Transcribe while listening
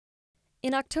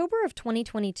In October of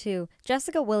 2022,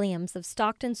 Jessica Williams of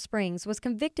Stockton Springs was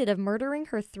convicted of murdering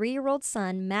her 3-year-old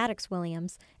son, Maddox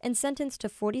Williams, and sentenced to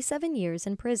 47 years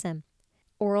in prison.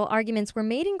 Oral arguments were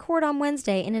made in court on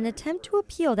Wednesday in an attempt to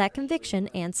appeal that conviction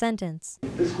and sentence.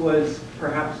 This was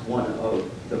perhaps one of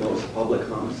the most public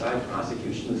homicide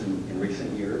prosecutions in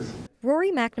recent years.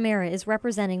 Rory McNamara is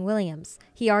representing Williams.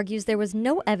 He argues there was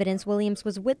no evidence Williams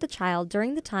was with the child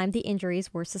during the time the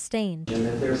injuries were sustained. And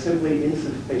that there's simply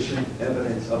insufficient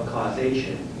evidence of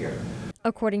causation here.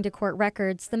 According to court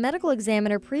records, the medical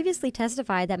examiner previously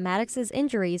testified that Maddox's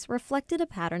injuries reflected a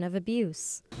pattern of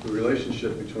abuse. The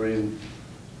relationship between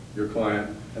your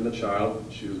client and the child,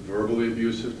 she was verbally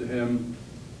abusive to him,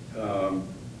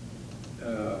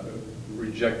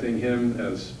 rejecting him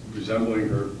as resembling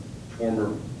her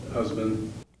former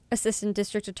husband. Assistant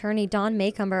District Attorney Don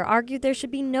Maycomber argued there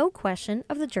should be no question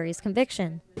of the jury's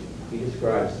conviction. He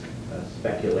describes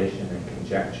speculation and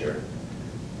conjecture,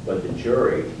 but the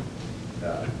jury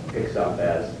picks up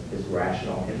as his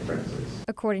rational inferences.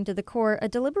 According to the court, a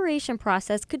deliberation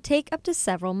process could take up to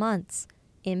several months.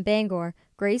 In Bangor,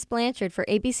 Grace Blanchard for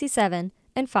ABC7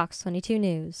 and Fox 22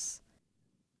 News.